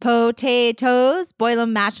love. Potatoes, boil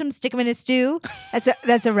them, mash them, stick them in a stew.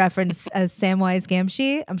 That's a reference as Samwise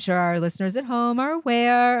Gamgee. I'm sure our listeners at home are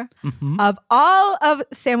aware of all of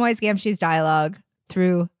Samwise Gamgee's dialogue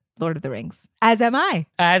through Lord of the Rings. As am I.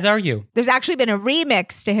 As are you. There's actually been a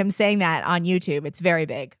remix to him saying that on YouTube. It's very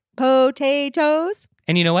big. Potatoes.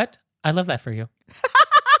 And you know what? I love that for you.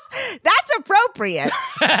 That's appropriate.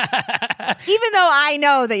 Even though I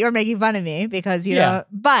know that you're making fun of me because, you know,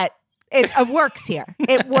 but it works here.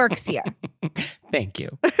 It works here. Thank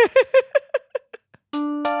you.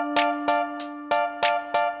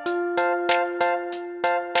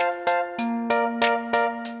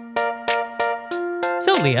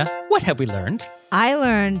 So, Leah, what have we learned? I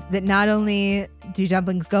learned that not only do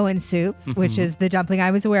dumplings go in soup, which is the dumpling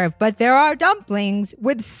I was aware of, but there are dumplings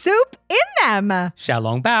with soup in them.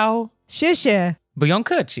 Xiaolong bao. Shusha. Bouillon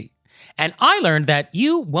kechi. And I learned that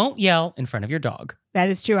you won't yell in front of your dog. That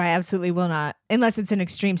is true. I absolutely will not, unless it's an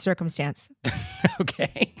extreme circumstance.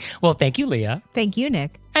 Okay. Well, thank you, Leah. Thank you,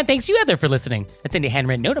 Nick. And thanks to you, Heather, for listening. I'd send you a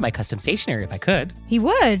handwritten note of my custom stationery if I could. He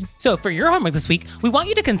would. So for your homework this week, we want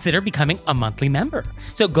you to consider becoming a monthly member.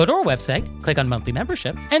 So go to our website, click on monthly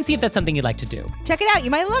membership, and see if that's something you'd like to do. Check it out.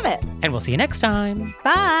 You might love it. And we'll see you next time.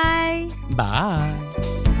 Bye. Bye.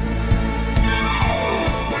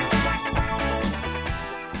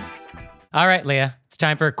 All right, Leah, it's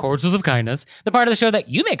time for Cordials of Kindness, the part of the show that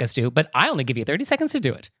you make us do, but I only give you 30 seconds to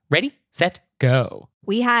do it. Ready, set, go.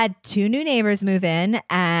 We had 2 new neighbors move in,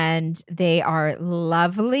 and they are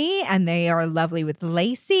lovely, and they are lovely with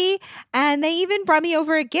Lacey, and they even brought me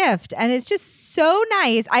over a gift, and it's just so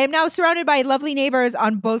nice. I am now surrounded by lovely neighbors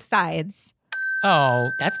on both sides.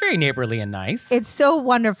 Oh, that's very neighborly and nice. It's so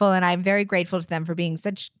wonderful, and I'm very grateful to them for being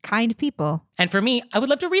such kind people. And for me, I would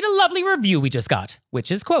love to read a lovely review we just got,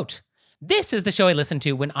 which is, quote, "This is the show I listen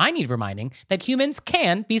to when I need reminding that humans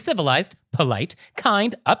can be civilized, polite,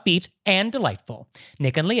 kind, upbeat, and delightful.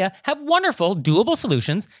 Nick and Leah have wonderful, doable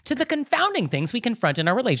solutions to the confounding things we confront in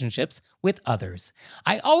our relationships with others.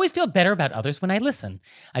 I always feel better about others when I listen.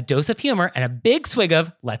 A dose of humor and a big swig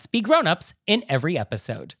of let's be grown-ups in every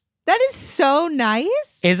episode." That is so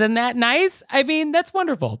nice. Isn't that nice? I mean, that's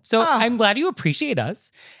wonderful. So I'm glad you appreciate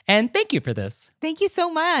us. And thank you for this. Thank you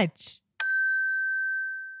so much.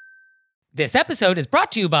 This episode is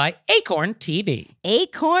brought to you by Acorn TV.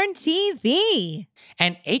 Acorn TV.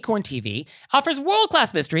 And Acorn TV offers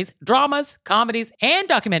world-class mysteries, dramas, comedies, and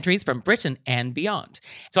documentaries from Britain and beyond.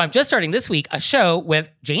 So I'm just starting this week a show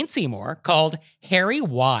with Jane Seymour called Harry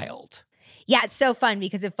Wild. Yeah, it's so fun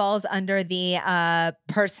because it falls under the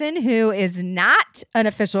person who is not an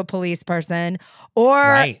official police person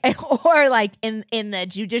or like in the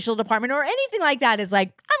judicial department or anything like that is like,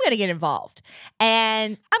 I'm going to get involved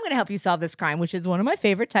and I'm going to help you solve this crime, which is one of my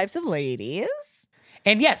favorite types of ladies.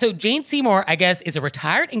 And yeah, so Jane Seymour, I guess, is a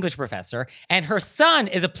retired English professor, and her son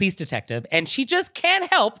is a police detective, and she just can't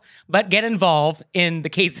help but get involved in the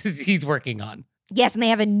cases he's working on. Yes, and they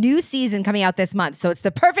have a new season coming out this month, so it's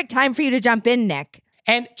the perfect time for you to jump in, Nick.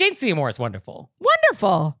 And Jane Seymour is wonderful.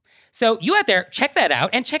 Wonderful. So you out there, check that out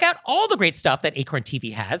and check out all the great stuff that Acorn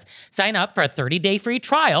TV has. Sign up for a 30-day free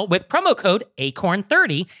trial with promo code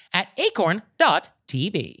ACORN30 at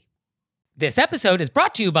acorn.tv. This episode is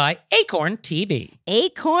brought to you by Acorn TV.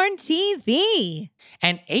 Acorn TV.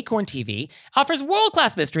 And Acorn TV offers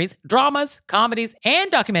world-class mysteries, dramas, comedies, and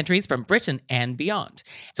documentaries from Britain and beyond.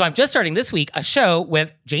 So I'm just starting this week a show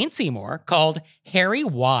with Jane Seymour called Harry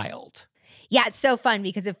Wild. Yeah, it's so fun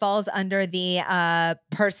because it falls under the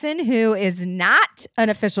person who is not an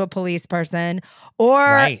official police person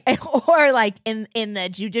or like in the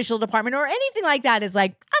judicial department or anything like that is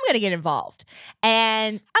like, I'm going to get involved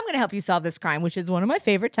and I'm going to help you solve this crime, which is one of my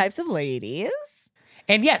favorite types of ladies.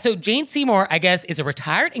 And yeah, so Jane Seymour, I guess, is a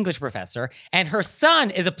retired English professor, and her son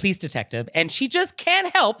is a police detective, and she just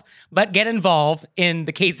can't help but get involved in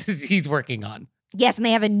the cases he's working on. Yes, and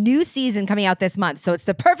they have a new season coming out this month, so it's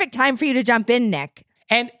the perfect time for you to jump in, Nick.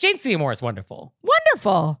 And Jane Seymour is wonderful.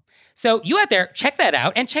 Wonderful. So you out there, check that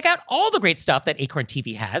out and check out all the great stuff that Acorn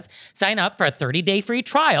TV has. Sign up for a 30-day free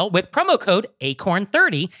trial with promo code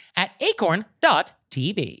ACORN30 at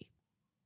acorn.tv.